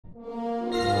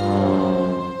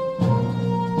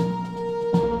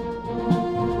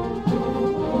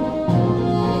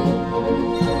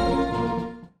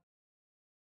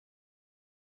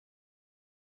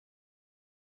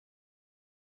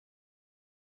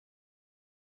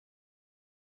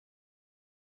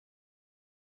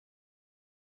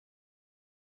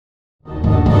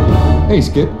Hey,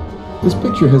 Skip. This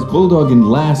picture has Bulldog in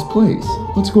last place.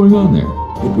 What's going on there?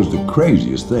 It was the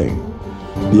craziest thing.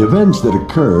 The events that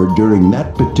occurred during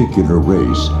that particular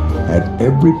race had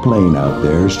every plane out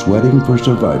there sweating for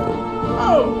survival.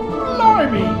 Oh,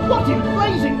 blimey! What in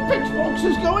blazing pitchforks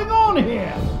is going on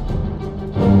here?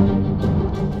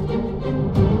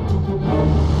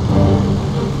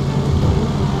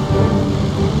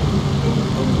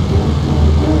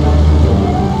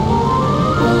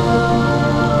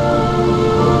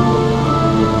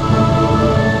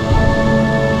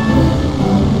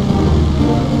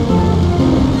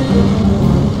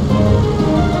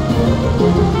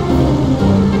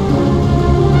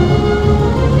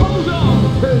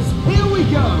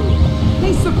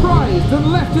 And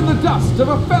left in the dust of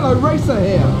a fellow racer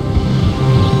here.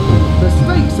 The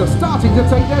stakes are starting to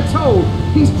take their toll.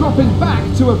 He's dropping back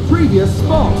to a previous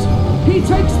spot. He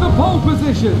takes the pole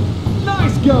position.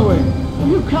 Nice going.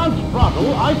 You can't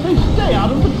struggle. I say stay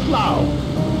out of the cloud.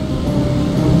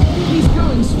 He's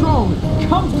going strong,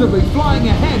 comfortably flying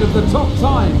ahead of the top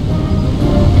time.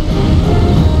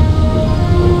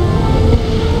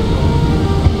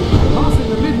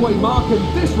 Midway mark,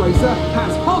 and this racer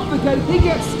has half the gate. He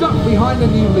gets stuck behind the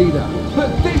new leader, but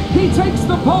he takes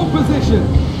the pole position.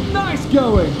 Nice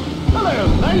going. Hello,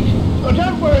 mate.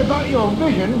 Don't worry about your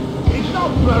vision. It's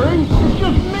not blurry. It's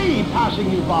just me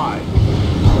passing you by.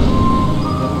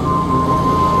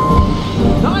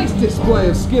 Nice display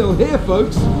of skill here,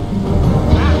 folks.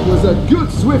 That was a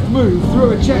good swift move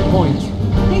through a checkpoint.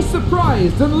 He's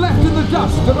surprised and left in the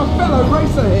dust of a fellow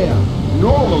racer here.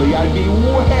 Normally I'd be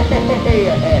way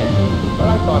ahead, but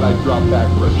I thought I'd drop back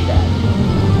for a chat.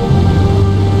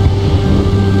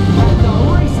 And the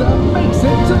racer makes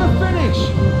it to the finish.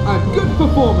 A good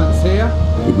performance here.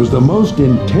 It was the most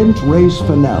intense race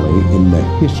finale in the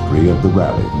history of the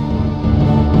rally.